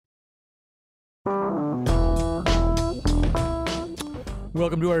Welcome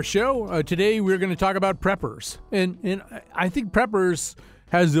to our show. Today we're going to talk about preppers. And I think preppers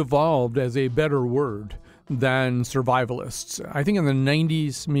has evolved as a better word than survivalists. I think in the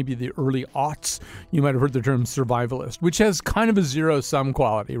 90s, maybe the early aughts, you might have heard the term survivalist, which has kind of a zero-sum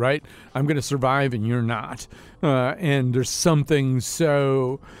quality, right? I'm going to survive and you're not. And there's something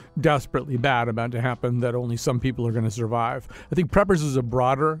so desperately bad about to happen that only some people are going to survive. I think preppers is a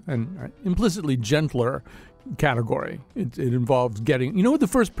broader and implicitly gentler category. It involves getting... You know what the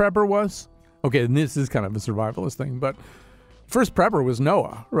first prepper was? Okay, and this is kind of a survivalist thing, but first prepper was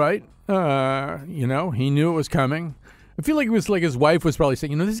Noah, right? He knew it was coming. I feel like it was like his wife was probably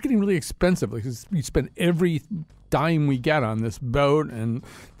saying, this is getting really expensive. Like, we spend every dime we get on this boat and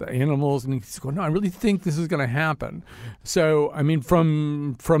the animals. And he's going, no, I really think this is going to happen. So, I mean,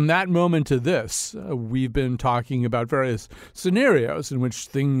 from that moment to this, we've been talking about various scenarios in which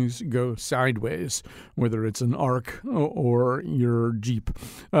things go sideways, whether it's an ark or your Jeep.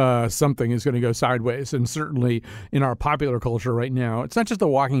 Something is going to go sideways. And certainly in our popular culture right now, it's not just The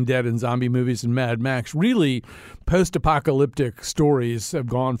Walking Dead and zombie movies and Mad Max. Really, post-apocalyptic stories have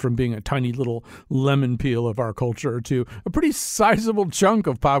gone from being a tiny little lemon peel of our culture to a pretty sizable chunk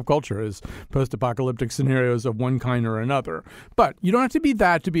of pop culture is post-apocalyptic scenarios of one kind or another. But you don't have to be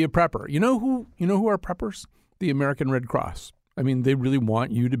that to be a prepper. You know who are preppers? The American Red Cross. I mean, they really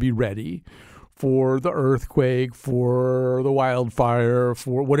want you to be ready for the earthquake, for the wildfire,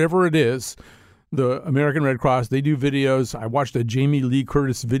 for whatever it is. The American Red Cross, they do videos. I watched a Jamie Lee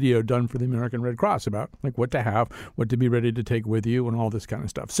Curtis video done for the American Red Cross about like what to have, what to be ready to take with you, and all this kind of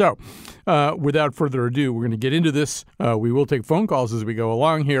stuff. So without further ado, we're going to get into this. We will take phone calls as we go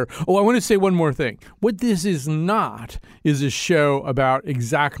along here. Oh, I want to say one more thing. What this is not is a show about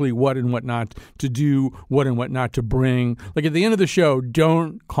exactly what and what not to do, what and what not to bring. Like at the end of the show,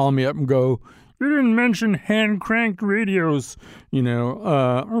 don't call me up and go, you didn't mention hand-cranked radios,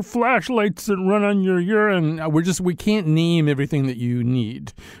 or flashlights that run on your urine. We can't name everything that you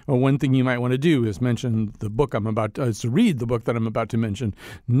need. One thing you might want to do is mention the book read the book that I'm about to mention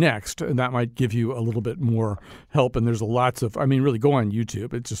next. And that might give you a little bit more help. And there's lots of, really go on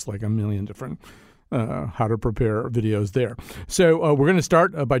YouTube. It's just like a million different how to prepare videos there. So we're going to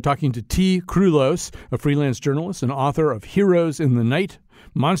start by talking to T. Krulos, a freelance journalist and author of Heroes in the Night,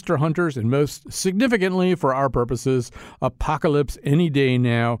 Monster Hunters, and most significantly for our purposes, Apocalypse Any Day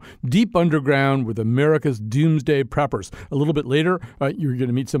Now, Deep Underground with America's Doomsday Preppers. A little bit later, you're going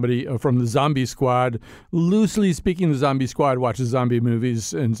to meet somebody from the Zombie Squad. Loosely speaking, the Zombie Squad watches zombie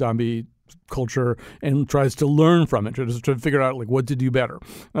movies and zombie culture and tries to learn from it, to figure out like what to do better.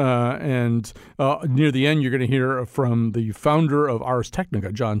 And near the end, you're going to hear from the founder of Ars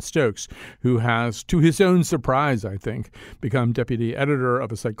Technica, John Stokes, who has, to his own surprise, I think, become deputy editor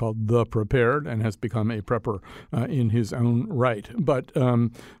of a site called The Prepared and has become a prepper in his own right. But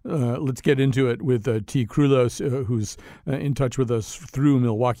let's get into it with T. Krulos, who's in touch with us through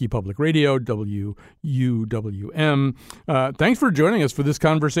Milwaukee Public Radio, WUWM. Thanks for joining us for this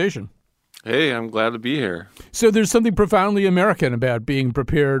conversation. Hey, I'm glad to be here. So there's something profoundly American about being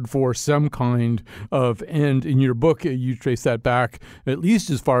prepared for some kind of end. In your book, you trace that back at least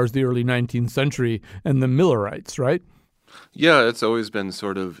as far as the early 19th century and the Millerites, right? Yeah, it's always been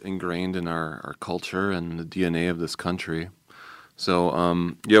sort of ingrained in our culture and the DNA of this country. So,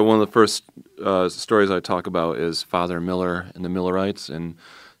 one of the first stories I talk about is Father Miller and the Millerites, and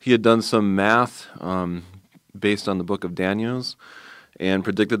he had done some math based on the book of Daniels, and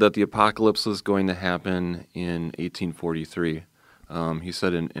predicted that the apocalypse was going to happen in 1843. He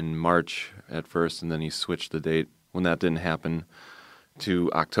said in March at first, and then he switched the date when that didn't happen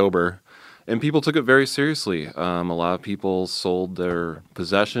to October. And people took it very seriously. A lot of people sold their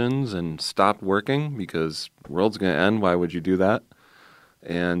possessions and stopped working because the world's going to end. Why would you do that?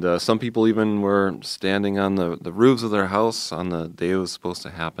 And some people even were standing on the roofs of their house on the day it was supposed to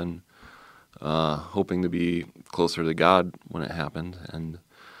happen, hoping to be closer to God when it happened. And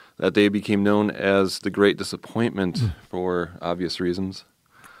that day became known as the Great Disappointment for obvious reasons.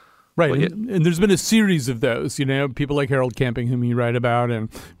 Right, and there's been a series of those, people like Harold Camping, whom you write about, and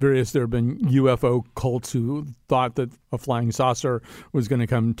there have been UFO cults who thought that a flying saucer was going to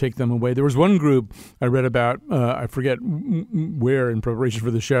come take them away. There was one group I read about, I forget where in preparation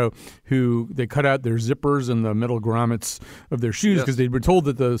for the show, who they cut out their zippers and the metal grommets of their shoes because they were told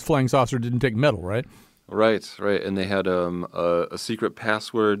that the flying saucer didn't take metal, right? Right, and they had a secret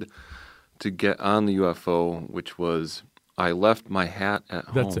password to get on the UFO, which was I left my hat at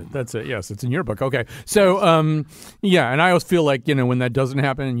home. That's it. Yes, it's in your book. Okay. So, yeah, and I always feel like, when that doesn't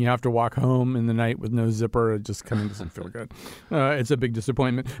happen and you have to walk home in the night with no zipper, it just kind of doesn't feel good. It's a big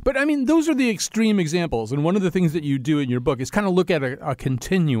disappointment. But, I mean, those are the extreme examples. And one of the things that you do in your book is kind of look at a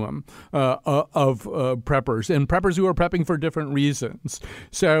continuum of preppers and preppers who are prepping for different reasons.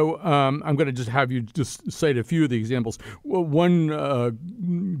 So I'm going to just have you just cite a few of the examples. One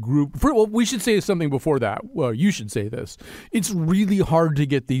group, we should say something before that. Well, you should say this. It's really hard to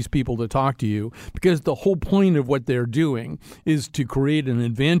get these people to talk to you because the whole point of what they're doing is to create an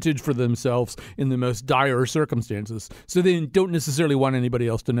advantage for themselves in the most dire circumstances. So they don't necessarily want anybody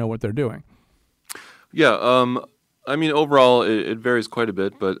else to know what they're doing. Yeah, I mean, overall, it varies quite a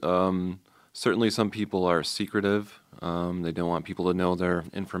bit, but certainly some people are secretive. They don't want people to know their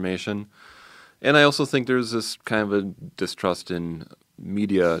information. And I also think there's this kind of a distrust in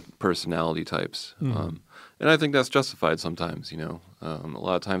media personality types. And I think that's justified sometimes, A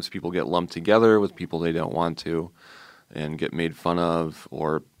lot of times people get lumped together with people they don't want to and get made fun of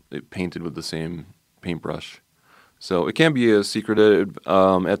or painted with the same paintbrush. So it can be a secretive,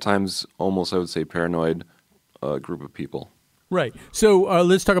 at times almost, I would say, paranoid group of people. Right. So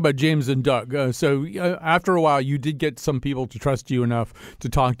let's talk about James and Doug. So after a while, you did get some people to trust you enough to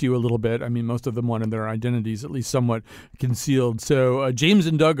talk to you a little bit. I mean, most of them wanted their identities at least somewhat concealed. So James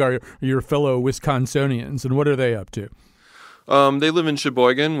and Doug are your fellow Wisconsinians, and what are they up to? They live in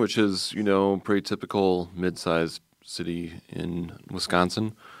Sheboygan, which is, pretty typical mid-sized city in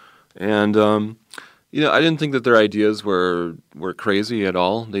Wisconsin. And, I didn't think that their ideas were crazy at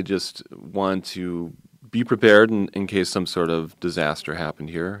all. They just wanted to be prepared in case some sort of disaster happened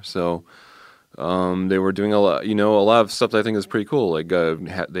here. So they were doing a lot of stuff that I think is pretty cool. Like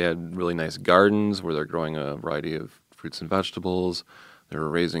they had really nice gardens where they're growing a variety of fruits and vegetables. They were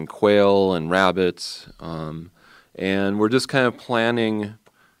raising quail and rabbits. And we're just kind of planning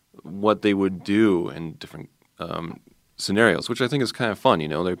what they would do in different scenarios, which I think is kind of fun.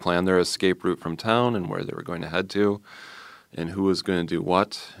 They planned their escape route from town and where they were going to head to and who was going to do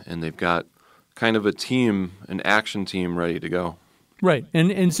what. And they've got kind of a team, an action team ready to go. Right.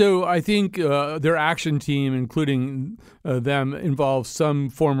 And so I think their action team, including them, involves some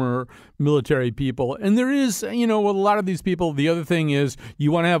former military people. And there is, with a lot of these people, the other thing is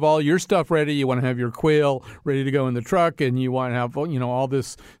you want to have all your stuff ready. You want to have your quail ready to go in the truck, and you want to have, all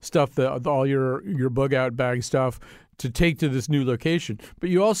this stuff, all your bug out bag stuff to take to this new location. But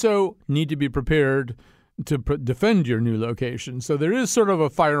you also need to be prepared to defend your new location. So there is sort of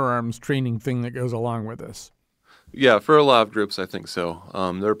a firearms training thing that goes along with this. Yeah, for a lot of groups, I think so.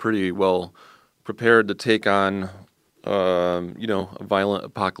 They're pretty well prepared to take on, a violent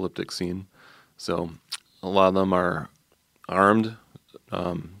apocalyptic scene. So a lot of them are armed,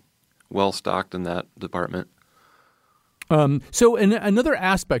 well stocked in that department. So another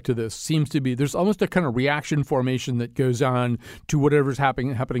aspect to this seems to be there's almost a kind of reaction formation that goes on to whatever's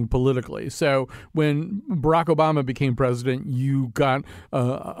happening politically. So when Barack Obama became president, you got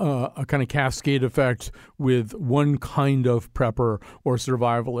a kind of cascade effect with one kind of prepper or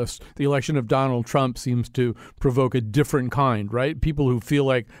survivalist. The election of Donald Trump seems to provoke a different kind, right? People who feel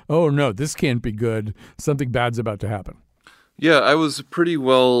like, oh, no, this can't be good. Something bad's about to happen. Yeah, I was pretty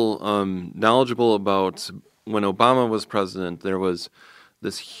well knowledgeable about when Obama was president. There was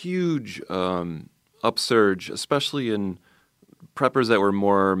this huge upsurge, especially in preppers that were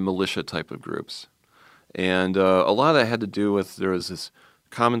more militia type of groups. And a lot of that had to do with there was this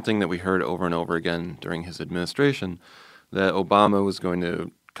common thing that we heard over and over again during his administration, that Obama was going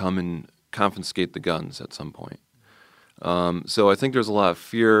to come and confiscate the guns at some point. So I think there's a lot of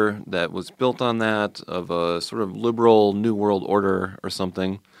fear that was built on that, of a sort of liberal New World Order or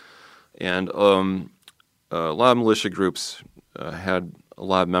something. And a lot of militia groups had a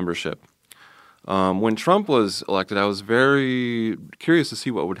lot of membership. When Trump was elected, I was very curious to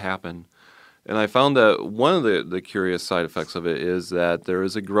see what would happen. And I found that one of the curious side effects of it is that there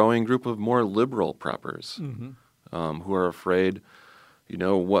is a growing group of more liberal preppers who are afraid,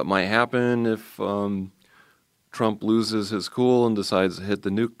 what might happen if Trump loses his cool and decides to hit the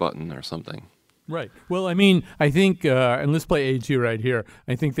nuke button or something. Right. Well, I mean, I think, and let's play A2 right here,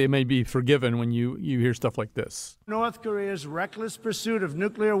 I think they may be forgiven when you hear stuff like this. North Korea's reckless pursuit of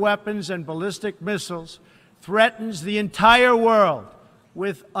nuclear weapons and ballistic missiles threatens the entire world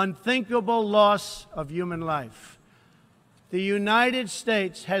with unthinkable loss of human life. The United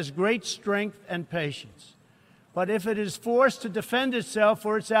States has great strength and patience, but if it is forced to defend itself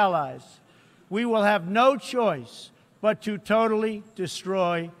or its allies, we will have no choice but to totally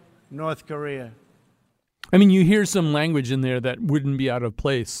destroy North Korea. I mean, you hear some language in there that wouldn't be out of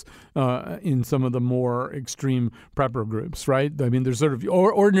place in some of the more extreme prepper groups, right? I mean, there's sort of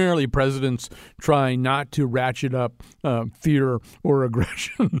ordinarily presidents try not to ratchet up fear or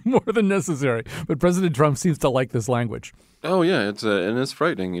aggression more than necessary, but President Trump seems to like this language. Oh yeah, it's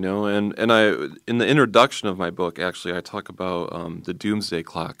frightening, and I in the introduction of my book, actually, I talk about the doomsday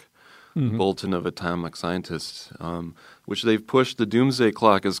clock, the Bulletin of Atomic Scientists, which they've pushed the doomsday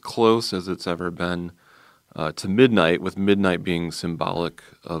clock as close as it's ever been to midnight, with midnight being symbolic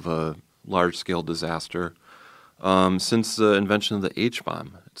of a large-scale disaster. Since the invention of the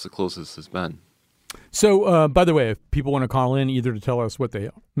H-bomb, it's the closest it's been. So, by the way, if people want to call in either to tell us what they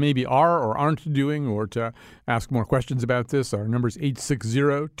maybe are or aren't doing or to ask more questions about this, our number is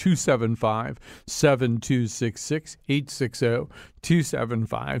 860-275-7266,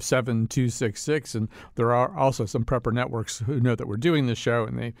 860-275-7266. And there are also some prepper networks who know that we're doing this show,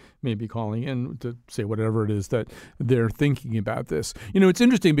 and they may be calling in to say whatever it is that they're thinking about this. It's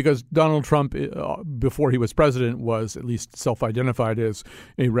interesting because Donald Trump, before he was president, was at least self-identified as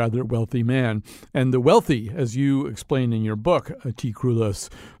a rather wealthy man. And the wealthy, as you explain in your book, T. Krulos,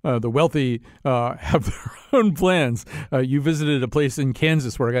 the wealthy have their own plans. You visited a place in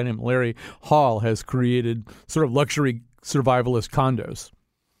Kansas where a guy named Larry Hall has created sort of luxury survivalist condos.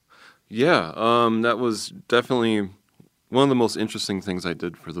 Yeah, that was definitely one of the most interesting things I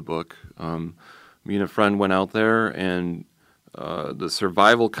did for the book. Me and a friend went out there, and the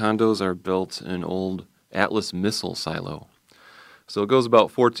survival condos are built in an old Atlas missile silo. So it goes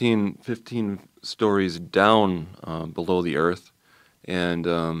about 14, 15 stories down below the earth. And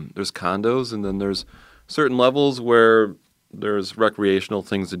there's condos, and then there's certain levels where there's recreational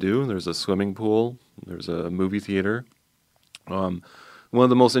things to do. There's a swimming pool. There's a movie theater. One of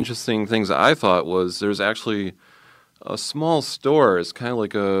the most interesting things that I thought was there's actually a small store. It's kind of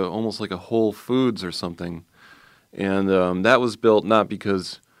like almost like a Whole Foods or something. And that was built not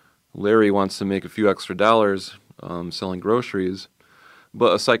because Larry wants to make a few extra dollars selling groceries,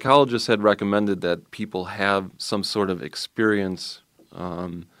 but a psychologist had recommended that people have some sort of experience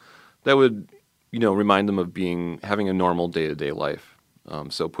that would, remind them of having a normal day-to-day life.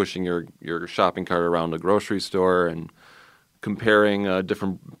 So pushing your shopping cart around a grocery store and comparing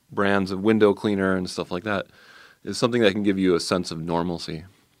different brands of window cleaner and stuff like that is something that can give you a sense of normalcy.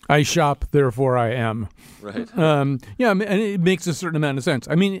 I shop, therefore I am. Right. And it makes a certain amount of sense.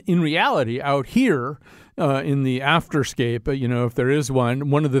 I mean, in reality, out here in the afterscape, if there is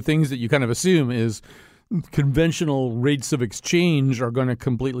one of the things that you kind of assume is conventional rates of exchange are going to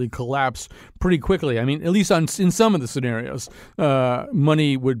completely collapse pretty quickly. I mean, at least in some of the scenarios,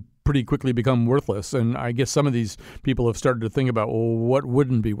 money would pretty quickly become worthless. And I guess some of these people have started to think about, well, what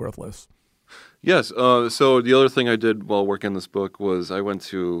wouldn't be worthless? Yes. So the other thing I did while working on this book was I went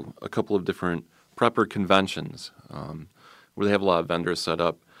to a couple of different prepper conventions where they have a lot of vendors set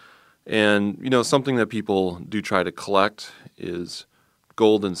up. And, something that people do try to collect is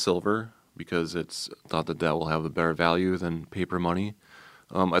gold and silver, because it's thought that will have a better value than paper money.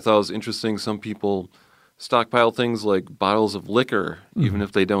 I thought it was interesting. Some people stockpile things like bottles of liquor, even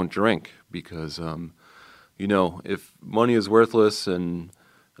if they don't drink, because, if money is worthless and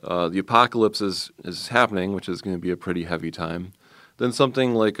the apocalypse is happening, which is going to be a pretty heavy time, then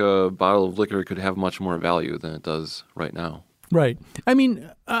something like a bottle of liquor could have much more value than it does right now. Right. I mean,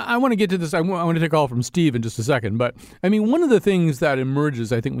 I want to get to this. I want to take a call from Steve in just a second. But, I mean, one of the things that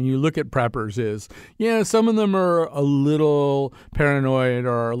emerges, I think, when you look at preppers is, some of them are a little paranoid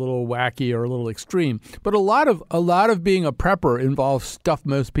or a little wacky or a little extreme. But a lot of being a prepper involves stuff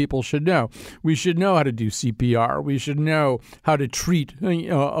most people should know. We should know how to do CPR. We should know how to treat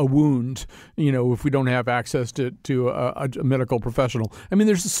a wound, if we don't have access to a medical professional. I mean,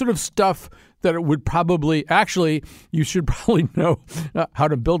 there's sort of stuff that it would you should probably know how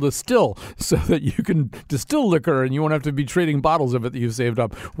to build a still so that you can distill liquor and you won't have to be trading bottles of it that you've saved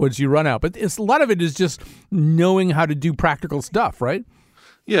up once you run out. But a lot of it is just knowing how to do practical stuff, right?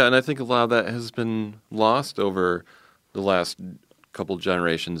 Yeah, and I think a lot of that has been lost over the last couple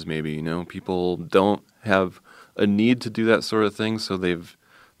generations maybe. People don't have a need to do that sort of thing, so they've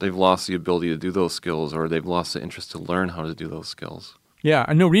lost the ability to do those skills, or they've lost the interest to learn how to do those skills. Yeah,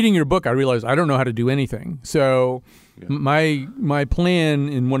 I know. Reading your book, I realized I don't know how to do anything. So my plan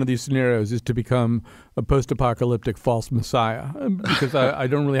in one of these scenarios is to become a post-apocalyptic false messiah because I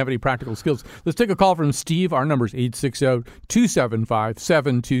don't really have any practical skills. Let's take a call from Steve. Our number is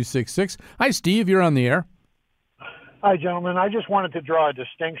 860-275-7266. Hi, Steve. You're on the air. Hi, gentlemen. I just wanted to draw a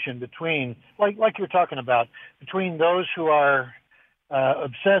distinction between, like you're talking about, between those who are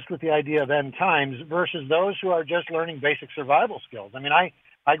obsessed with the idea of end times versus those who are just learning basic survival skills. I mean, I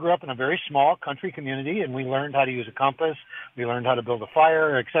I grew up in a very small country community, and we learned how to use a compass. We learned how to build a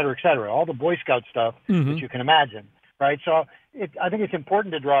fire, et cetera, all the Boy Scout stuff that you can imagine, right? So I think it's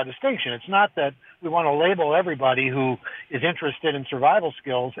important to draw a distinction. It's not that we want to label everybody who is interested in survival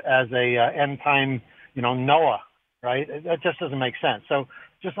skills as a end time, Noah, right? That just doesn't make sense. So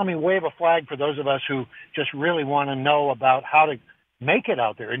just let me wave a flag for those of us who just really want to know about how to make it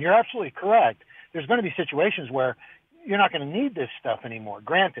out there. And you're absolutely correct. There's going to be situations where you're not going to need this stuff anymore,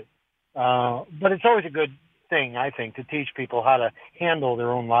 granted. But it's always a good thing, I think, to teach people how to handle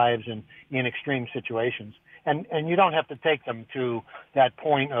their own lives in extreme situations. And you don't have to take them to that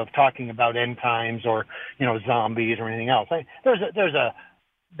point of talking about end times or, zombies or anything else. There's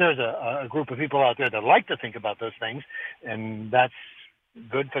a group of people out there that like to think about those things, and that's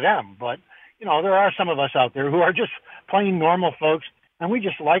good for them. But, there are some of us out there who are just plain normal folks, and we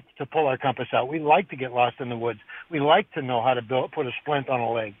just like to pull our compass out. We like to get lost in the woods. We like to know how to put a splint on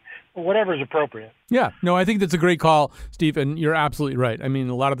a leg. Whatever is appropriate. Yeah, no, I think that's a great call, Steve, and you're absolutely right. I mean,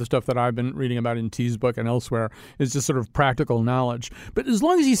 a lot of the stuff that I've been reading about in T's book and elsewhere is just sort of practical knowledge. But as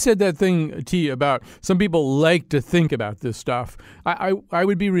long as he said that thing, T, about some people like to think about this stuff, I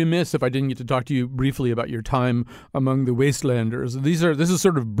would be remiss if I didn't get to talk to you briefly about your time among the Wastelanders. This is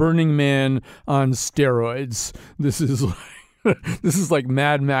sort of Burning Man on steroids. This is like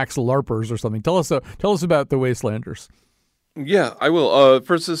Mad Max LARPers or something. Tell us about the Wastelanders. Yeah, I will.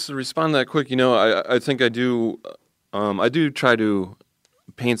 First, just to respond to that quick, I think I do try to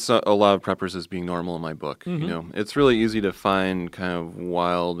paint a lot of preppers as being normal in my book. It's really easy to find kind of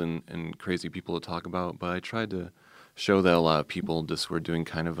wild and crazy people to talk about, but I tried to show that a lot of people just were doing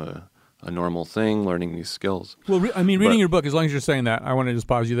kind of a normal thing, learning these skills. Well, reading your book, as long as you're saying that, I want to just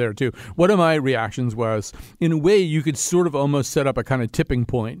pause you there, too. One of my reactions was, in a way, you could sort of almost set up a kind of tipping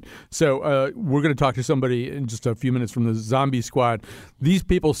point. So we're going to talk to somebody in just a few minutes from the Zombie Squad. These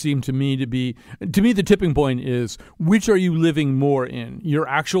people seem to me, the tipping point is, which are you living more in? Your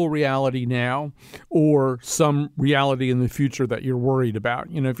actual reality now or some reality in the future that you're worried about?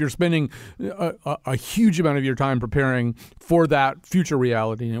 If you're spending a huge amount of your time preparing for that future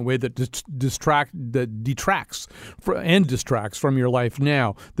reality in a way that detracts from your life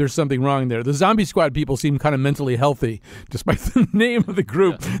now, there's something wrong there. The Zombie Squad people seem kind of mentally healthy, despite the name of the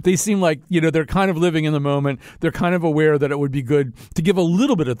group. Yeah. They seem like, they're kind of living in the moment. They're kind of aware that it would be good to give a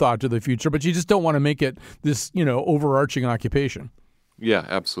little bit of thought to the future, but you just don't want to make it this, overarching occupation. Yeah,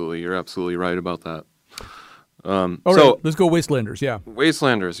 absolutely. You're absolutely right about that. All right, let's go Wastelanders, yeah.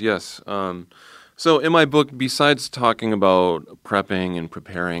 Wastelanders, yes. So in my book, besides talking about prepping and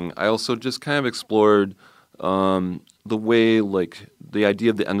preparing, I also just kind of explored the way, the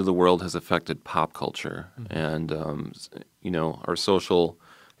idea of the end of the world has affected pop culture and, our social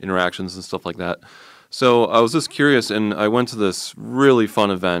interactions and stuff like that. So I was just curious, and I went to this really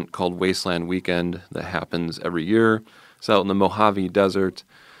fun event called Wasteland Weekend that happens every year. It's out in the Mojave Desert.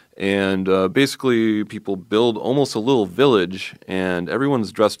 And basically, people build almost a little village, and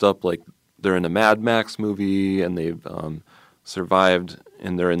everyone's dressed up like they're in a Mad Max movie, and they've survived,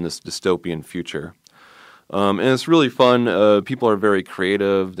 and they're in this dystopian future. And it's really fun. People are very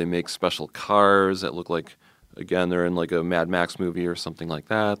creative. They make special cars that look like, again, they're in like a Mad Max movie or something like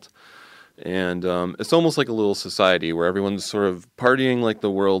that. And it's almost like a little society where everyone's sort of partying like the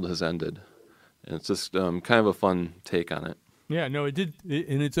world has ended. And it's just kind of a fun take on it. Yeah, no, it did,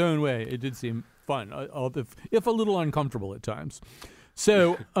 in its own way, it did seem fun, if a little uncomfortable at times.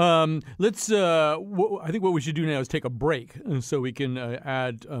 So let's. I think what we should do now is take a break, so we can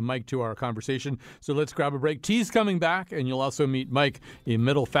add Mike to our conversation. So let's grab a break. T's coming back, and you'll also meet Mike, a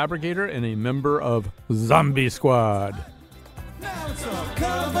metal fabricator and a member of Zombie Squad. Now it's all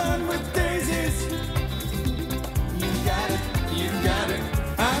covered with daisies. You got it.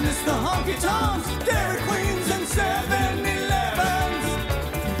 I miss the honky tonks, Dairy Queens, and 7-Elevens.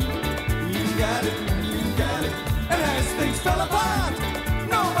 You got it. And as things fell apart,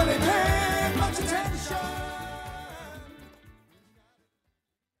 nobody paid much attention.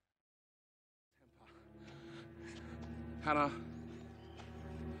 Hannah,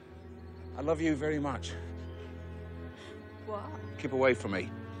 I love you very much. What? Keep away from me.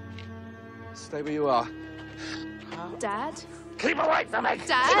 Stay where you are. Dad? Keep away from me!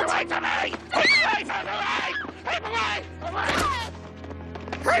 Dad? Keep away from me! Keep away from me! Keep away!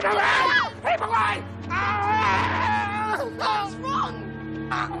 Keep away! Keep away! What's wrong?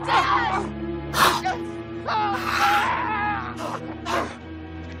 Dad!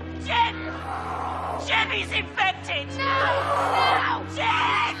 Jen is infected! No!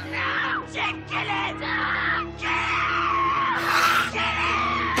 Jen! No! Jen, kill it! Kill it!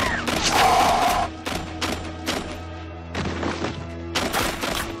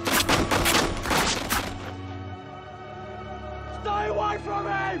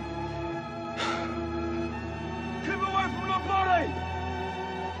 alive! Keep away from the body!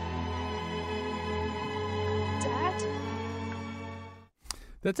 Dad?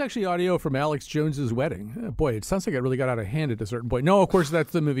 That's actually audio from Alex Jones's wedding. Boy, it sounds like it really got out of hand at a certain point. No, of course,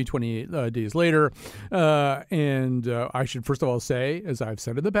 that's the movie 28 Days Later. And I should first of all say, as I've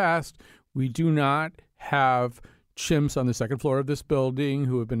said in the past, we do not have chimps on the second floor of this building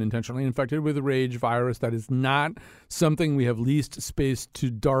who have been intentionally infected with the rage virus. That is not something we have leased space to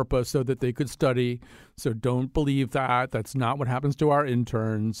DARPA so that they could study. So don't believe that. That's not what happens to our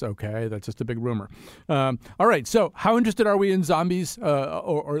interns. Okay, that's just a big rumor. All right. So how interested are we in zombies,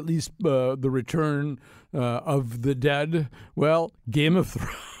 or at least the return of the dead? Well, Game of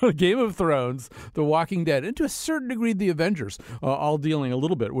Thrones, The Walking Dead, and to a certain degree, The Avengers, all dealing a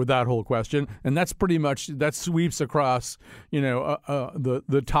little bit with that whole question. And that's pretty much, that sweeps across,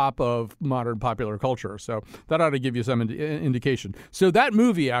 the top of modern popular culture. So that ought to give you some indication. So that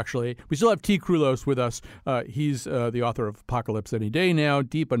movie, actually, we still have T. Krulos with us. He's the author of Apocalypse Any Day Now,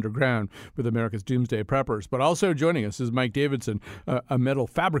 Deep Underground with America's Doomsday Preppers. But also joining us is Mike Davidson, a metal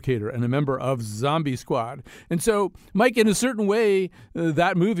fabricator and a member of Zombie Squad. And so, Mike, in a certain way,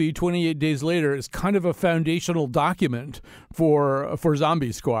 that movie, 28 Days Later, is kind of a foundational document for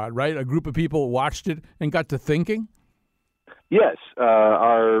Zombie Squad, right? A group of people watched it and got to thinking? Yes.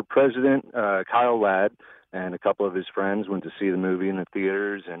 Our president, Kyle Ladd, and a couple of his friends went to see the movie in the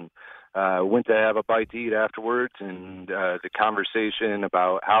theaters and went to have a bite to eat afterwards, and the conversation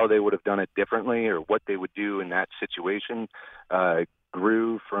about how they would have done it differently or what they would do in that situation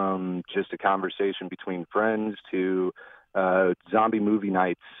grew from just a conversation between friends to zombie movie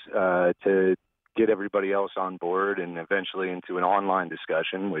nights to get everybody else on board, and eventually into an online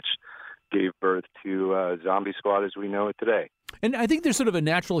discussion, which gave birth to Zombie Squad as we know it today. And I think there's sort of a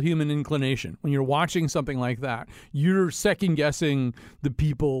natural human inclination when you're watching something like that. You're second guessing the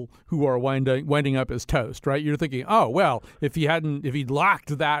people who are winding up as toast, right? You're thinking, oh, well, if he'd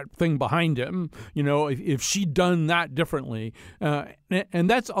locked that thing behind him, if she'd done that differently. And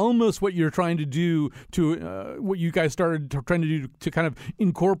that's almost what you're trying to do to what you guys started trying to do to kind of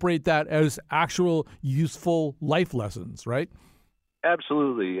incorporate that as actual useful life lessons, right?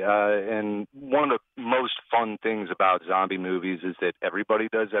 Absolutely. And one of the most fun things about zombie movies is that everybody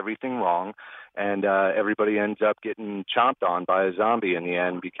does everything wrong, and everybody ends up getting chomped on by a zombie in the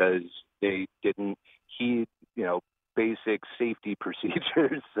end because they didn't heed, basic safety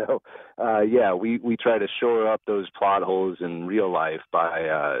procedures. So, we try to shore up those plot holes in real life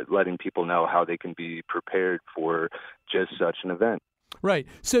by letting people know how they can be prepared for just such an event. Right.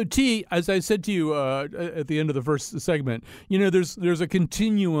 So, T, as I said to you at the end of the first segment, there's a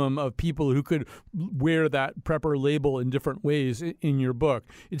continuum of people who could wear that prepper label in different ways in your book.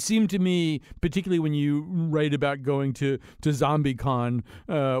 It seemed to me, particularly when you write about going to ZombieCon,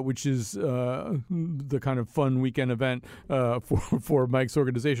 which is the kind of fun weekend event for Mike's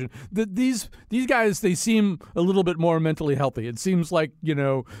organization, that these guys, they seem a little bit more mentally healthy. It seems like,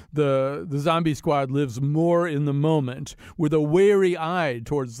 the Zombie Squad lives more in the moment with a wary eye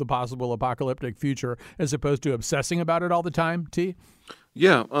towards the possible apocalyptic future as opposed to obsessing about it all the time, T?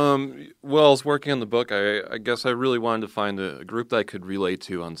 Yeah. Well, I was working on the book. I guess I really wanted to find a group that I could relate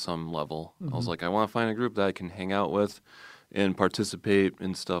to on some level. Mm-hmm. I was like, I want to find a group that I can hang out with and participate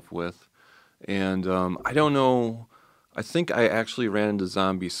in stuff with. And I don't know. I think I actually ran into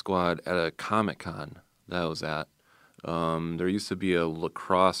Zombie Squad at a Comic-Con that I was at. There used to be a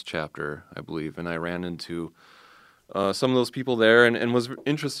lacrosse chapter, I believe, and I ran into some of those people there and was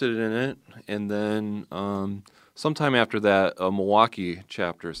interested in it. And then sometime after that, a Milwaukee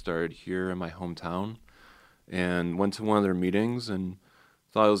chapter started here in my hometown, and went to one of their meetings and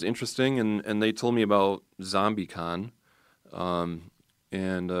thought it was interesting. And they told me about ZombieCon,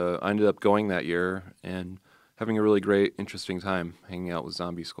 and I ended up going that year and having a really great, interesting time hanging out with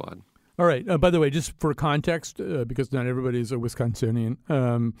Zombie Squad. All right. By the way, just for context, because not everybody is a Wisconsinian,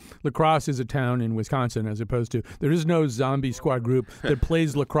 La Crosse is a town in Wisconsin, as opposed to, there is no Zombie Squad group that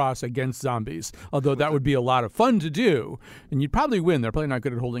plays lacrosse against zombies, although that would be a lot of fun to do, and you'd probably win. They're probably not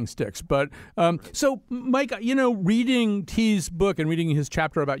good at holding sticks. But so, Mike, reading T's book and reading his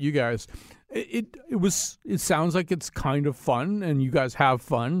chapter about you guys, it sounds like it's kind of fun and you guys have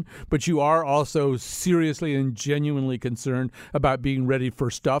fun, but you are also seriously and genuinely concerned about being ready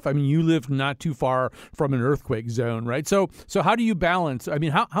for stuff. I mean, you live not too far from an earthquake zone, right? So how do you balance? I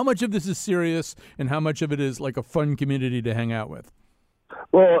mean, how much of this is serious and how much of it is like a fun community to hang out with?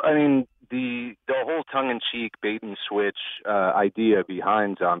 Well, I mean, the whole tongue-in-cheek bait-and-switch idea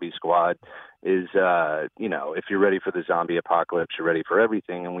behind Zombie Squad is, if you're ready for the zombie apocalypse, you're ready for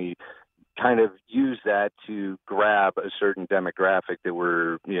everything. And we kind of used that to grab a certain demographic that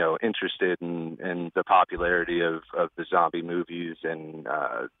were, interested in the popularity of the zombie movies and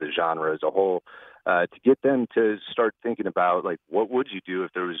the genre as a whole, to get them to start thinking about, like, what would you do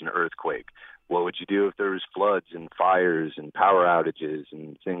if there was an earthquake? What would you do if there was floods and fires and power outages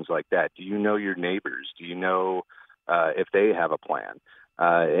and things like that? Do you know your neighbors? Do you know if they have a plan?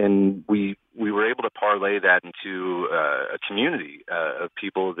 And we were able to parlay that into a community of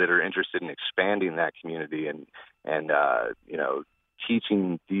people that are interested in expanding that community and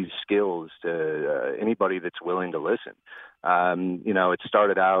teaching these skills to anybody that's willing to listen. It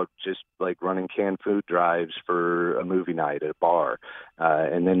started out just like running canned food drives for a movie night at a bar.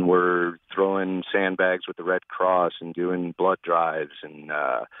 And then we're throwing sandbags with the Red Cross and doing blood drives and,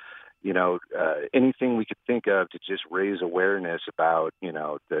 anything we could think of to just raise awareness about,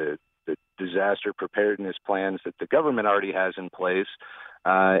 the disaster preparedness plans that the government already has in place.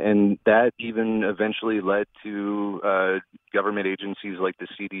 And that even eventually led to government agencies like the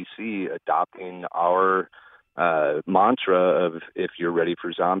CDC adopting our mantra of, if you're ready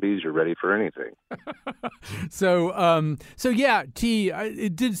for zombies, you're ready for anything. So yeah,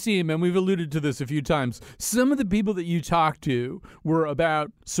 it did seem, and we've alluded to this a few times, some of the people that you talked to were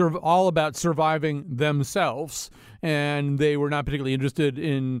all about surviving themselves, and they were not particularly interested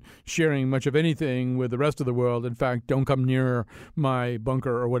in sharing much of anything with the rest of the world. In fact, don't come near my bunker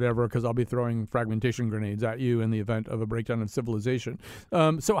or whatever, because I'll be throwing fragmentation grenades at you in the event of a breakdown of civilization.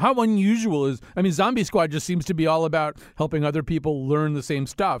 So how unusual Zombie Squad just seems to be all about helping other people learn the same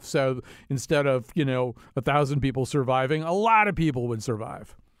stuff. So instead of, 1,000 people surviving, a lot of people would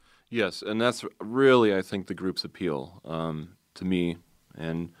survive. Yes, and that's really, I think, the group's appeal to me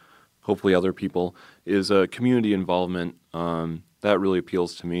and hopefully other people, is community involvement. That really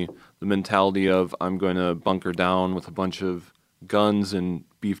appeals to me. The mentality of, I'm going to bunker down with a bunch of guns and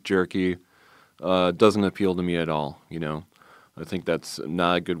beef jerky doesn't appeal to me at all. I think that's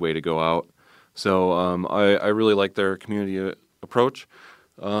not a good way to go out. So I really like their community approach.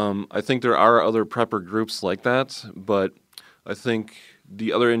 I think there are other prepper groups like that, but I think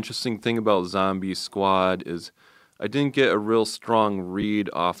the other interesting thing about Zombie Squad is I didn't get a real strong read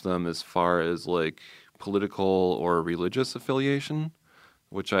off them as far as like political or religious affiliation,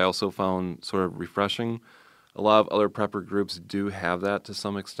 which I also found sort of refreshing. A lot of other prepper groups do have that to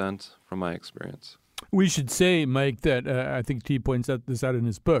some extent, from my experience. We should say, Mike, that I think T points this out in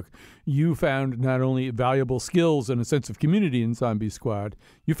his book. You found not only valuable skills and a sense of community in Zombie Squad,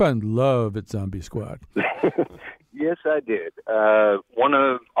 you found love at Zombie Squad. Yes, I did. One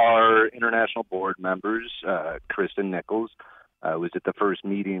of our international board members, Kristen Nichols, was at the first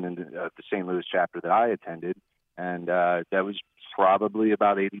meeting of the St. Louis chapter that I attended, and that was probably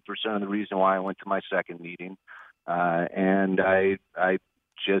about 80% of the reason why I went to my second meeting. And I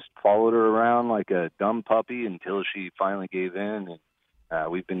just followed her around like a dumb puppy until she finally gave in,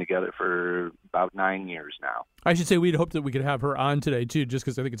 and we've been together for about 9 years now. I should say we'd hoped that we could have her on today, too, just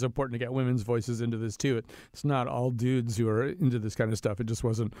because I think it's important to get women's voices into this, too. It's not all dudes who are into this kind of stuff. It just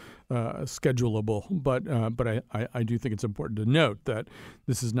wasn't schedulable. But I do think it's important to note that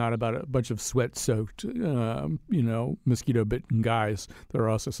this is not about a bunch of sweat-soaked, mosquito-bitten guys. There are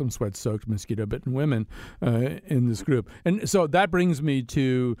also some sweat-soaked, mosquito-bitten women in this group. And so that brings me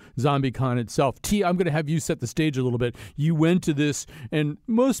to ZombieCon itself. T, I'm going to have you set the stage a little bit. You went to this, and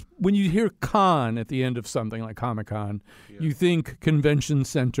when you hear con at the end of something like Comic-Con, you think convention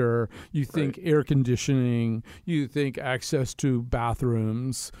center, you think air conditioning, you think access to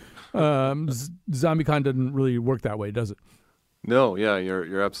bathrooms. ZombieCon doesn't really work that way, does it? No, yeah,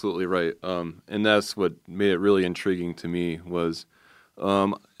 you're absolutely right. And that's what made it really intriguing to me was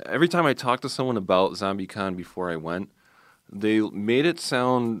every time I talked to someone about ZombieCon before I went, they made it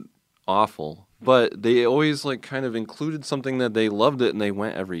sound awful, but they always like kind of included something that they loved it and they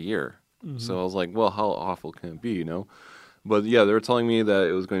went every year. Mm-hmm. So I was like, well, how awful can it be, But yeah, they were telling me that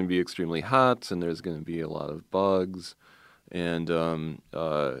it was going to be extremely hot and there's going to be a lot of bugs. And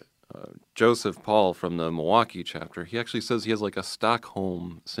Joseph Paul from the Milwaukee chapter, he actually says he has like a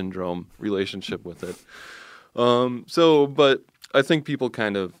Stockholm syndrome relationship with it. But I think people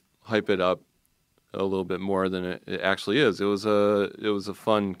kind of hype it up a little bit more than it actually is. It was a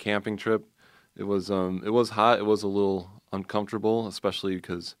fun camping trip. It was hot. It was a little uncomfortable, especially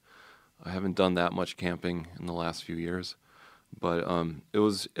because I haven't done that much camping in the last few years. But it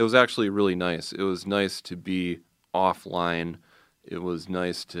was actually really nice. It was nice to be offline. It was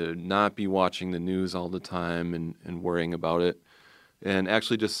nice to not be watching the news all the time and worrying about it, and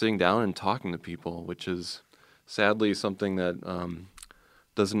actually just sitting down and talking to people, which is sadly something that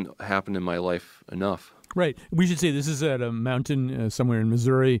doesn't happen in my life enough. Right. We should say this is at a mountain somewhere in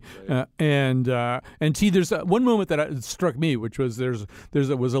Missouri, and T. There's one moment that struck me, which was there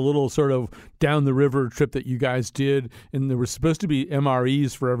was a little sort of down the river trip that you guys did, and there was supposed to be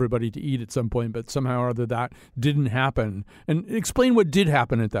MREs for everybody to eat at some point, but somehow or other that didn't happen. And explain what did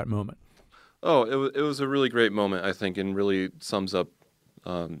happen at that moment. Oh, it was a really great moment, I think, and really sums up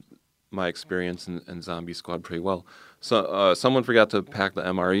my experience in Zombie Squad pretty well. So someone forgot to pack the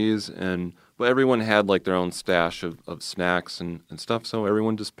MREs, but everyone had like their own stash of snacks and stuff, so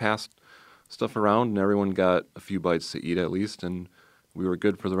everyone just passed stuff around, and everyone got a few bites to eat at least, and we were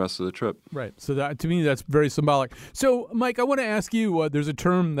good for the rest of the trip. Right. So that, to me, that's very symbolic. So, Mike, I want to ask you, there's a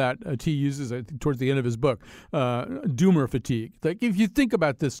term that T uses towards the end of his book, doomer fatigue. Like, if you think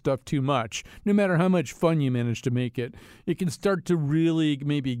about this stuff too much, no matter how much fun you manage to make it, it can start to really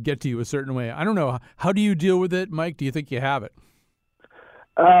maybe get to you a certain way. I don't know. How do you deal with it, Mike? Do you think you have it?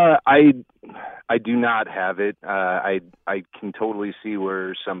 I do not have it. I can totally see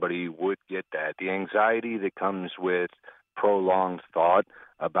where somebody would get that. The anxiety that comes with prolonged thought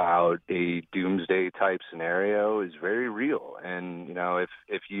about a doomsday type scenario is very real. And, you know,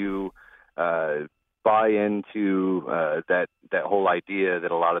 if you buy into that whole idea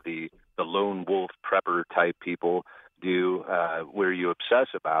that a lot of the lone wolf prepper type people do, where you obsess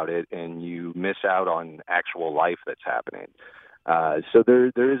about it and you miss out on actual life that's happening. So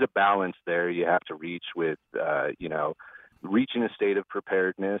there is a balance there you have to reach with, reaching a state of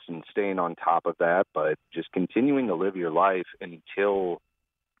preparedness and staying on top of that, but just continuing to live your life until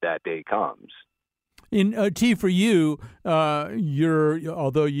that day comes. In T, for you,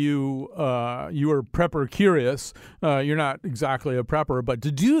 although you were prepper curious, you're not exactly a prepper, but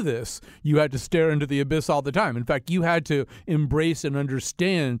to do this, you had to stare into the abyss all the time. In fact, you had to embrace and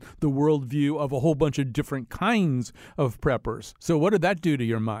understand the worldview of a whole bunch of different kinds of preppers. So what did that do to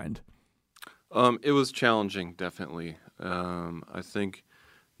your mind? It was challenging, definitely. I think,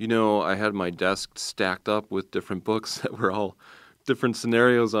 I had my desk stacked up with different books that were all different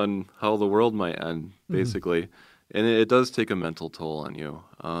scenarios on how the world might end, basically. Mm-hmm. And it does take a mental toll on you.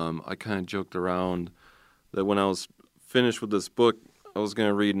 I kind of joked around that when I was finished with this book, I was going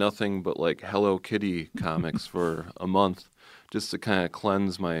to read nothing but like Hello Kitty comics for a month just to kind of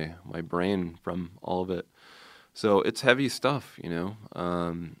cleanse my brain from all of it. So it's heavy stuff,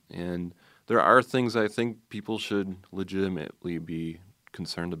 and there are things I think people should legitimately be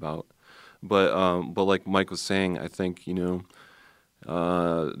concerned about. But like Mike was saying, I think,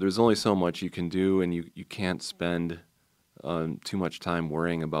 there's only so much you can do, and you can't spend too much time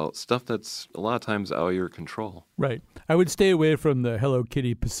worrying about stuff that's a lot of times out of your control. Right. I would stay away from the Hello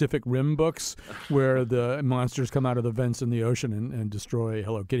Kitty Pacific Rim books where the monsters come out of the vents in the ocean and destroy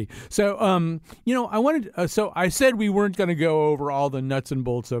Hello Kitty. So, I said we weren't going to go over all the nuts and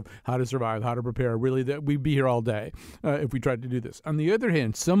bolts of how to survive, how to prepare. Really, that we'd be here all day if we tried to do this. On the other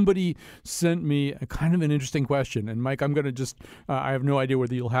hand, somebody sent me a kind of an interesting question. And Mike, I'm going to I have no idea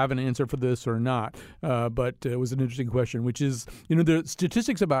whether you'll have an answer for this or not, but it was an interesting question, which is, the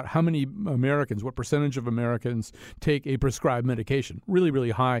statistics about how many Americans, what percentage of Americans take a prescribed medication. Really,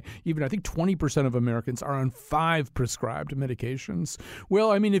 really high. Even I think 20% of Americans are on 5 prescribed medications.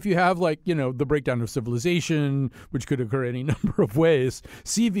 Well, I mean, if you have the breakdown of civilization, which could occur any number of ways,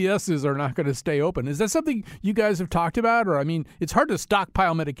 CVSs are not going to stay open. Is that something you guys have talked about? Or, I mean, it's hard to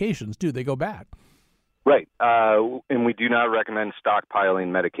stockpile medications, do they go bad? Right. And we do not recommend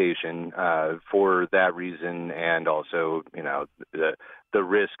stockpiling medication for that reason, and also, the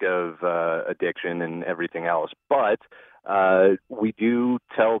risk of addiction and everything else. But we do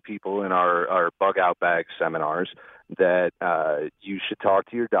tell people in our Bug Out Bag seminars that you should talk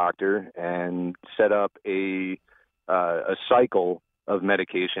to your doctor and set up a cycle of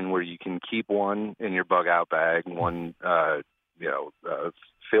medication where you can keep one in your Bug Out Bag, one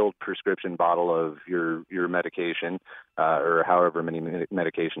filled prescription bottle of your medication, or however many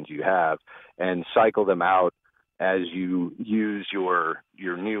medications you have, and cycle them out as you use your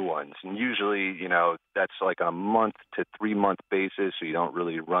new ones. And usually, that's like a month to 3 month basis, so you don't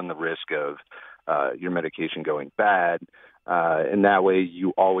really run the risk of your medication going bad. And that way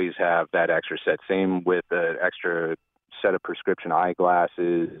you always have that extra set. Same with the extra set of prescription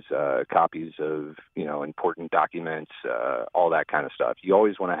eyeglasses, copies of, important documents, all that kind of stuff. You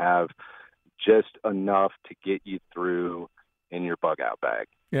always want to have just enough to get you through in your Bug Out Bag.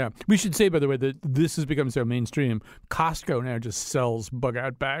 Yeah. We should say, by the way, that this has become so mainstream. Costco now just sells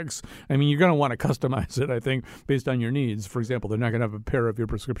bug-out bags. I mean, you're going to want to customize it, I think, based on your needs. For example, they're not going to have a pair of your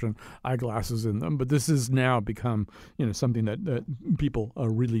prescription eyeglasses in them. But this has now become, something that people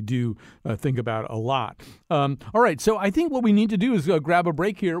really do think about a lot. All right. So I think what we need to do is grab a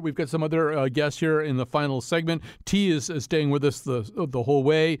break here. We've got some other guests here in the final segment. T is staying with us the whole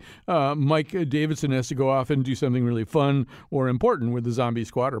way. Mike Davidson has to go off and do something really fun or important with the Zombie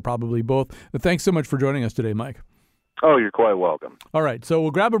Squad, or probably both. Thanks so much for joining us today, Mike. Oh, you're quite welcome. All right, so we'll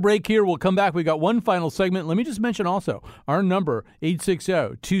grab a break here. We'll come back. We got one final segment. Let me just mention also our number,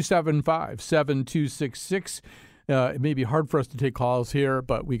 860-275-7266. It may be hard for us to take calls here,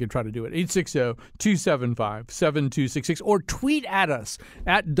 but we can try to do it. 860-275-7266, or tweet at us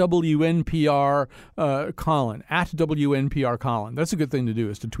at WNPR Colin, at WNPR Colin. That's a good thing to do,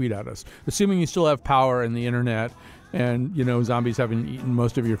 is to tweet at us, assuming you still have power and the internet and, zombies haven't eaten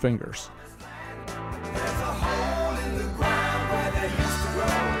most of your fingers.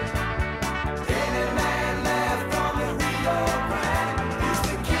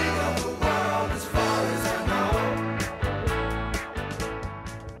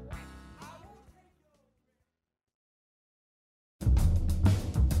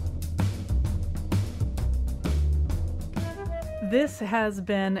 This has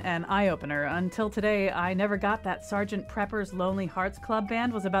been an eye-opener. Until today, I never got that Sgt. Prepper's Lonely Hearts Club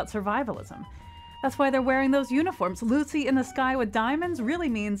Band was about survivalism. That's why they're wearing those uniforms. Lucy in the Sky with Diamonds really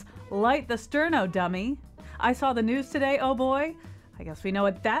means light the sterno, dummy. I saw the news today, oh boy. I guess we know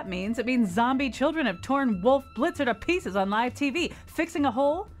what that means. It means zombie children have torn Wolf Blitzer to pieces on live TV, fixing a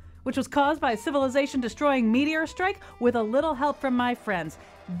hole which was caused by a civilization-destroying meteor strike with a little help from my friends.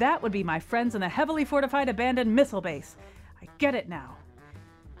 That would be my friends in a heavily fortified abandoned missile base. I get it now.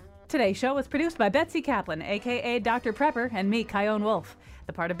 Today's show was produced by Betsy Kaplan, a.k.a. Dr. Prepper, and me, Kyone Wolf.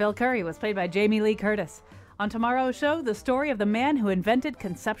 The part of Bill Curry was played by Jamie Lee Curtis. On tomorrow's show, the story of the man who invented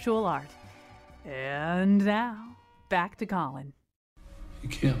conceptual art. And now, back to Colin. You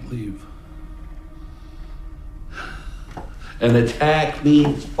can't leave. An attack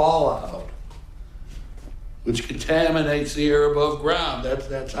means fallout, which contaminates the air above ground.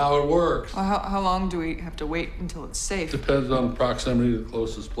 That's how it works. Well, how long do we have to wait until it's safe? Depends on the proximity to the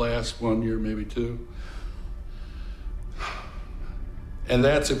closest blast, 1 year, maybe 2. And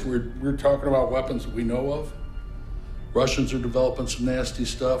that's if we're talking about weapons that we know of. Russians are developing some nasty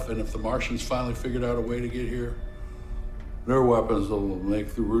stuff, and if the Martians finally figured out a way to get here, their weapons will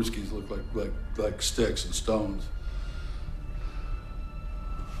make the Ruskies look like sticks and stones.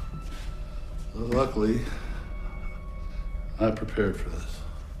 Luckily, I prepared for this.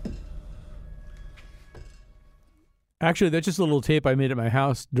 Actually, that's just a little tape I made at my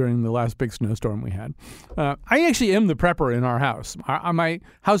house during the last big snowstorm we had. I actually am the prepper in our house. My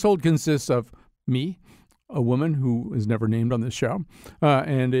household consists of me, a woman who is never named on this show,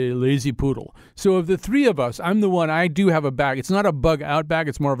 and a lazy poodle. So of the three of us, I'm the one. I do have a bag. It's not a bug-out bag.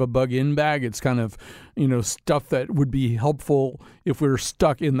 It's more of a bug-in bag. It's kind of, stuff that would be helpful if we were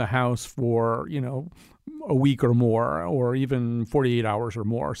stuck in the house for, a week or more, or even 48 hours or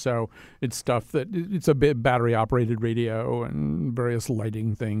more. So it's stuff that it's a bit battery operated radio and various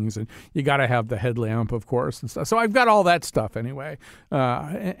lighting things. And you got to have the headlamp, of course, and stuff. So I've got all that stuff anyway.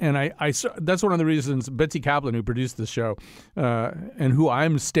 And I that's one of the reasons Betsy Kaplan, who produced this show, and who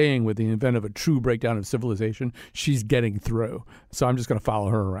I'm staying with the event of a true breakdown of civilization, she's getting through. So I'm just going to follow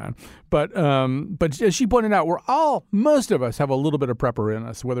her around. But as she pointed out, most of us have a little bit of prepper in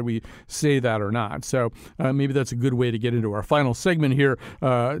us, whether we say that or not. So maybe that's a good way to get into our final segment here.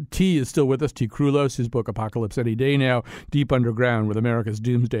 T is still with us, T. Krulos, his book Apocalypse Any Day Now, Deep Underground with America's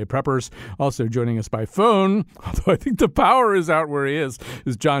Doomsday Preppers. Also joining us by phone, although I think the power is out where he is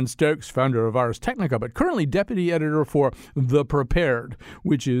John Stokes, founder of Ars Technica, but currently deputy editor for The Prepared,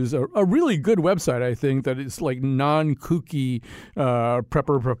 which is a really good website, I think, that is like non-kooky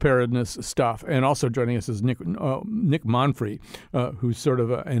prepper preparedness stuff. And also joining us is Nick Monfrey, who's sort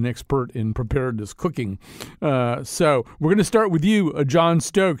of an expert in preparedness cooking. So we're going to start with you, John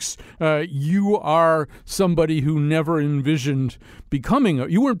Stokes. You are somebody who never envisioned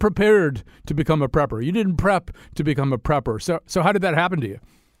you weren't prepared to become a prepper. You didn't prep to become a prepper. So how did that happen to you?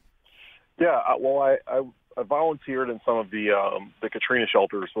 Yeah, well, I volunteered in some of the Katrina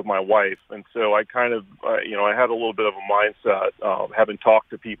shelters with my wife, and so I kind of, I had a little bit of a mindset having talked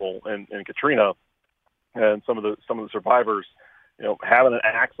to people in Katrina and some of the survivors. Having an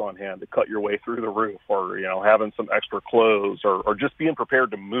axe on hand to cut your way through the roof, or having some extra clothes, or just being prepared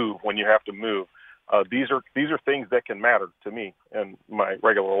to move when you have to move. These are things that can matter to me in my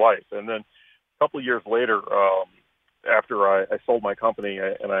regular life. And then a couple of years later, after I sold my company,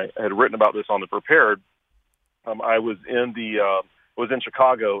 and I had written about this on the Prepared. I was in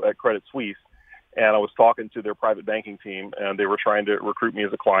Chicago at Credit Suisse, and I was talking to their private banking team, and they were trying to recruit me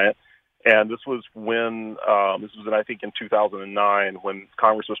as a client. And this was I think in 2009, when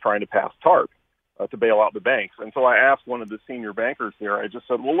Congress was trying to pass TARP to bail out the banks. And so I asked one of the senior bankers there, I just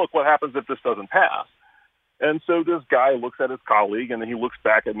said, well, look, what happens if this doesn't pass? And so this guy looks at his colleague, and then he looks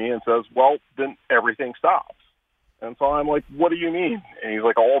back at me and says, well, then everything stops. And so I'm like, what do you mean? And he's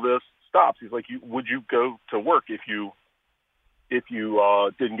like, all this stops. He's like, would you go to work if you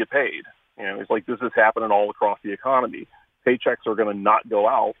didn't get paid? He's like, this is happening all across the economy. Paychecks are going to not go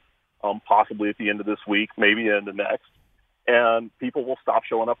out, possibly at the end of this week, maybe into next. And people will stop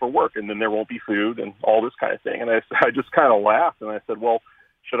showing up for work, and then there won't be food and all this kind of thing. And I just kind of laughed, and I said, well,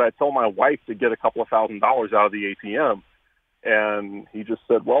 should I tell my wife to get a couple of $1,000s out of the ATM? And he just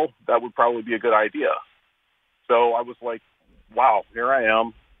said, well, that would probably be a good idea. So I was like, wow, here I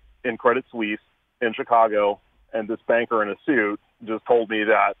am in Credit Suisse in Chicago, and this banker in a suit just told me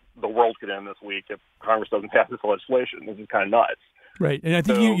that the world could end this week if Congress doesn't pass this legislation. This is kind of nuts. Right. And I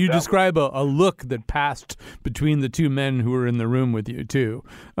think you describe a look that passed between the two men who were in the room with you, too.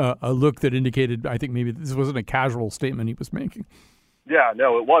 A look that indicated, I think maybe this wasn't a casual statement he was making. Yeah,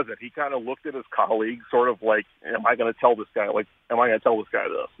 no, it wasn't. He kind of looked at his colleague sort of like, am I going to tell this guy? Like, am I going to tell this guy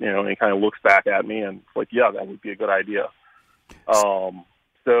this? And he kind of looks back at me and it's like, yeah, that would be a good idea.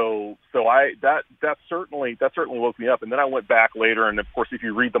 That certainly woke me up. And then I went back later, and of course, if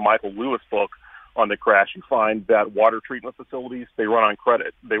you read the Michael Lewis book on the crash, you find that water treatment facilities, they run on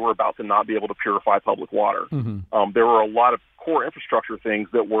credit. They were about to not be able to purify public water. Mm-hmm. There were a lot of core infrastructure things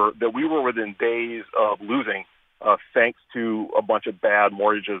that we were within days of losing, thanks to a bunch of bad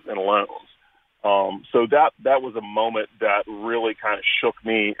mortgages and loans. So that was a moment that really kind of shook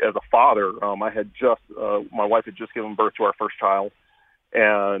me as a father. My wife had just given birth to our first child,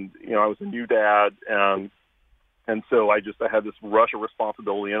 and I was a new dad, and so I had this rush of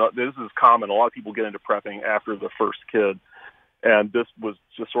responsibility. And this is common. A lot of people get into prepping after the first kid, and this was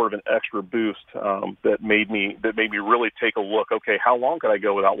just sort of an extra boost that made me really take a look. Okay, how long could I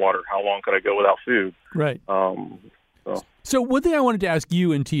go without water? How long could I go without food? Right. So one thing I wanted to ask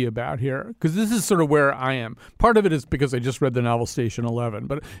you and T about here, because this is sort of where I am. Part of it is because I just read the novel Station 11,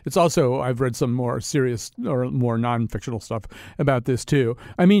 but it's also I've read some more serious or more non-fictional stuff about this too.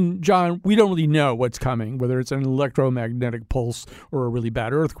 I mean, John, we don't really know what's coming, whether it's an electromagnetic pulse or a really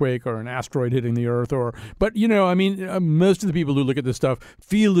bad earthquake or an asteroid hitting the Earth. But most of the people who look at this stuff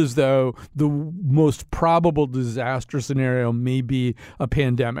feel as though the most probable disaster scenario may be a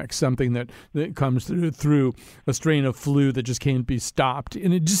pandemic, something that comes through a strain of flu that just can't be stopped.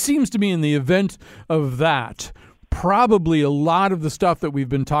 And it just seems to me in the event of that, probably a lot of the stuff that we've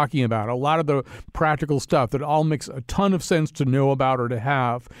been talking about, a lot of the practical stuff that all makes a ton of sense to know about or to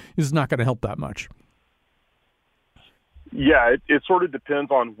have is not going to help that much. Yeah, it sort of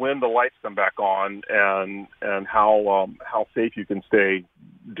depends on when the lights come back on and how safe you can stay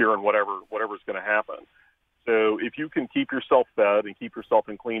during whatever's going to happen. So if you can keep yourself fed and keep yourself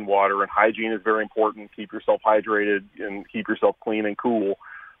in clean water, and hygiene is very important, keep yourself hydrated and keep yourself clean and cool,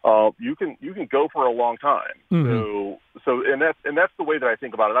 you can go for a long time. Mm-hmm. So that's the way that I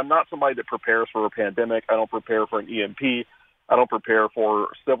think about it. I'm not somebody that prepares for a pandemic. I don't prepare for an EMP. I don't prepare for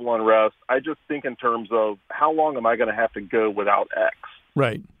civil unrest. I just think in terms of how long am I going to have to go without X?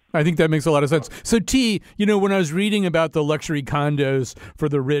 Right. I think that makes a lot of sense. So T, when I was reading about the luxury condos for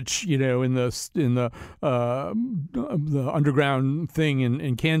the rich, in the underground thing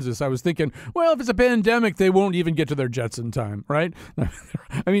in Kansas, I was thinking, well, if it's a pandemic, they won't even get to their jets in time, right?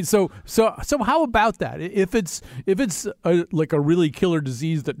 I mean, so how about that? If it's like a really killer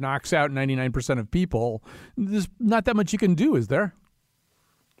disease that knocks out 99% of people, there's not that much you can do, is there?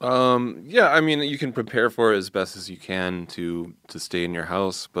 You can prepare for it as best as you can to stay in your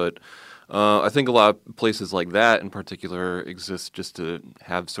house, but I think a lot of places like that in particular exist just to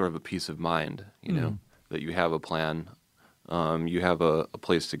have sort of a peace of mind, that you have a plan, you have a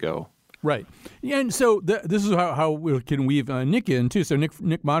place to go. Right. And so this is how we can weave Nick in, too. So Nick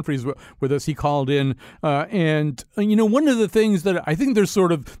Monfrey's with us. He called in. And one of the things that I think there's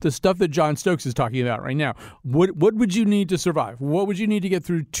sort of the stuff that John Stokes is talking about right now. What would you need to survive? What would you need to get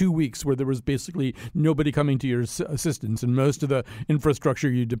through 2 weeks where there was basically nobody coming to your assistance and most of the infrastructure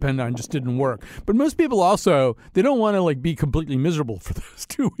you depend on just didn't work? But most people also, they don't want to be completely miserable for those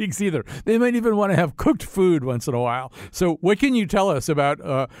 2 weeks either. They might even want to have cooked food once in a while. So what can you tell us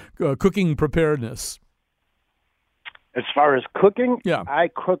about cooking preparedness? As far as cooking, yeah. I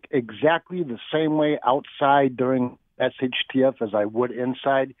cook exactly the same way outside during SHTF as I would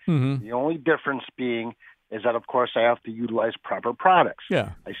inside. Mm-hmm. The only difference being is that, of course, I have to utilize proper products.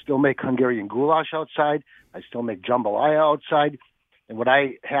 Yeah. I still make Hungarian goulash outside. I still make jambalaya outside. And what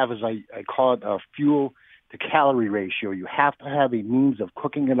I have is I call it a fuel to calorie ratio. You have to have a means of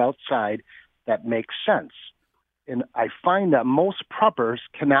cooking it outside that makes sense. And I find that most preppers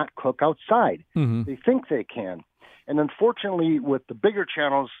cannot cook outside. Mm-hmm. They think they can. And unfortunately, with the bigger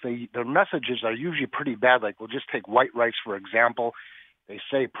channels, their messages are usually pretty bad. Like, we'll just take white rice, for example. They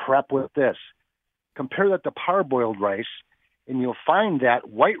say prep with this. Compare that to parboiled rice, and you'll find that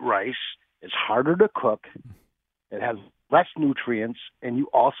white rice is harder to cook. It has less nutrients, and you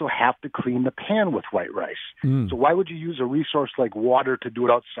also have to clean the pan with white rice. So why would you use a resource like water to do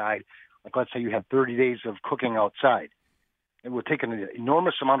it outside? Like, let's say you have 30 days of cooking outside. It would take an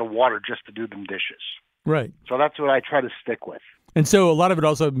enormous amount of water just to do them dishes. Right. So that's what I try to stick with. And so a lot of it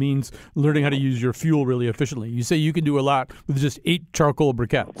also means learning how to use your fuel really efficiently. You say you can do a lot with just 8 charcoal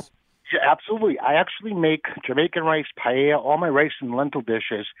briquettes. Yeah, absolutely. I actually make Jamaican rice, paella, all my rice and lentil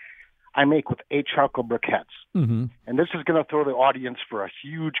dishes I make with 8 charcoal briquettes. Mm-hmm. And this is going to throw the audience for a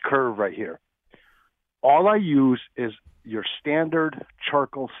huge curve right here. All I use is your standard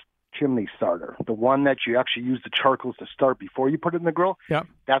charcoal chimney starter, the one that you actually use the charcoals to start before you put it in the grill. Yeah.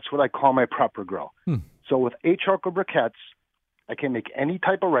 That's what I call my prepper grill. So with 8 charcoal briquettes, I can make any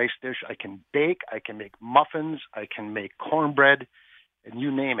type of rice dish. I can bake, I can make muffins, I can make cornbread, and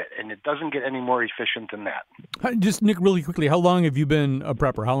you name it. And it doesn't get any more efficient than that. Just, Nick, really quickly, how long have you been a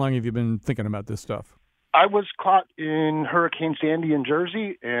prepper? How long have you been thinking about this stuff? I was caught in Hurricane Sandy in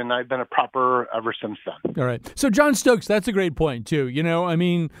Jersey, and I've been a prepper ever since then. All right. So, John Stokes, that's a great point, too. You know, I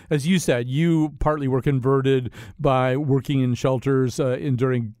mean, as you said, you partly were converted by working in shelters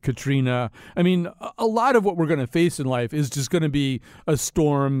during Katrina. I mean, a lot of what we're going to face in life is just going to be a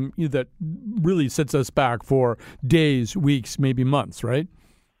storm that really sets us back for days, weeks, maybe months, right?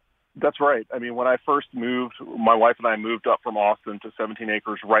 That's right. I mean, when I first moved, my wife and I moved up from Austin to 17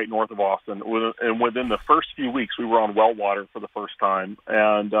 acres right north of Austin. And within the first few weeks, we were on well water for the first time.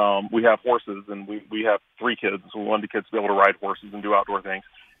 And we have horses, and we have 3 kids. So we wanted the kids to be able to ride horses and do outdoor things.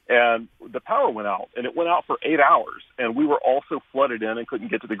 And the power went out, and it went out for 8 hours. And we were also flooded in and couldn't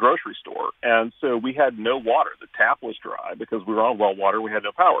get to the grocery store. And so we had no water. The tap was dry because we were on well water. We had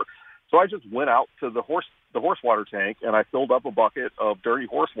no power. So I just went out to the horse water tank, and I filled up a bucket of dirty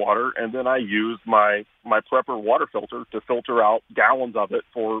horse water, and then I used my prepper water filter to filter out gallons of it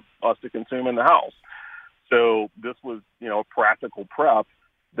for us to consume in the house. So this was, a practical prep.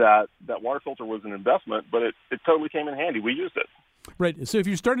 That water filter was an investment, but it totally came in handy. We used it. Right. So if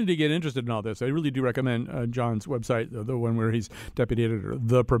you're starting to get interested in all this, I really do recommend John's website, the one where he's deputy editor,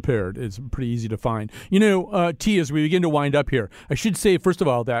 The Prepared. It's pretty easy to find. T, as we begin to wind up here, I should say, first of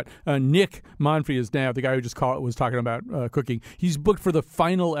all, that Nick Monfrey is now, the guy who just was talking about cooking, he's booked for the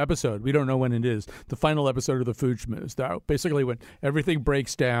final episode. We don't know when it is. The final episode of the Food Schmooze. Basically, when everything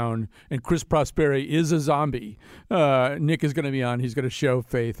breaks down and Chris Prosperi is a zombie, Nick is going to be on. He's going to show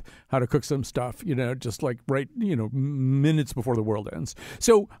Faith how to cook some stuff, just like minutes before the world ends.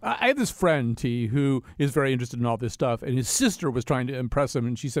 So I have this friend, T, who is very interested in all this stuff, and his sister was trying to impress him,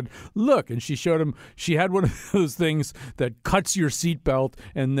 and she said, look, and she showed him, she had one of those things that cuts your seatbelt,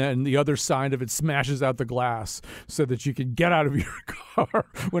 and then the other side of it smashes out the glass so that you can get out of your car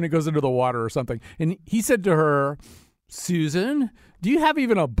when it goes into the water or something. And he said to her, Susan, do you have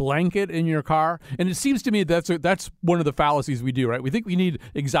even a blanket in your car? And it seems to me that's one of the fallacies we do, right? We think we need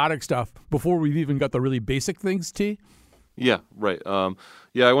exotic stuff before we've even got the really basic things, T? Yeah, right.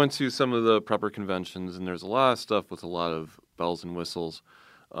 I went to some of the prepper conventions, and there's a lot of stuff with a lot of bells and whistles.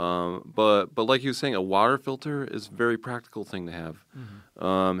 But like you were saying, a water filter is a very practical thing to have.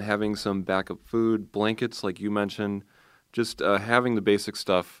 Mm-hmm. Having some backup food, blankets, like you mentioned, just having the basic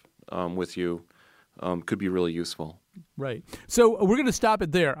stuff with you could be really useful. Right. So we're going to stop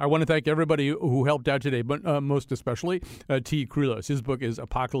it there. I want to thank everybody who helped out today, but most especially T. Krulos. His book is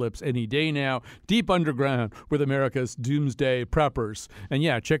Apocalypse Any Day Now, Deep Underground with America's Doomsday Preppers.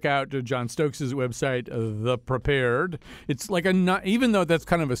 And check out John Stokes' website, The Prepared. It's like even though that's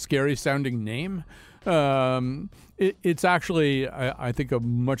kind of a scary sounding name, it's actually, I think, a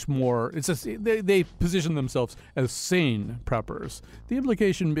much more. They position themselves as sane preppers. The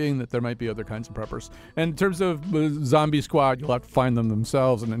implication being that there might be other kinds of preppers. And in terms of Zombie Squad, you'll have to find them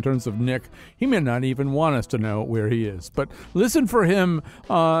themselves. And in terms of Nick, he may not even want us to know where he is. But listen for him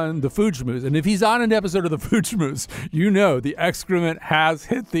on the Food Schmooze. And if he's on an episode of the Food Schmooze, the excrement has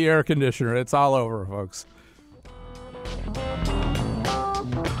hit the air conditioner. It's all over, folks.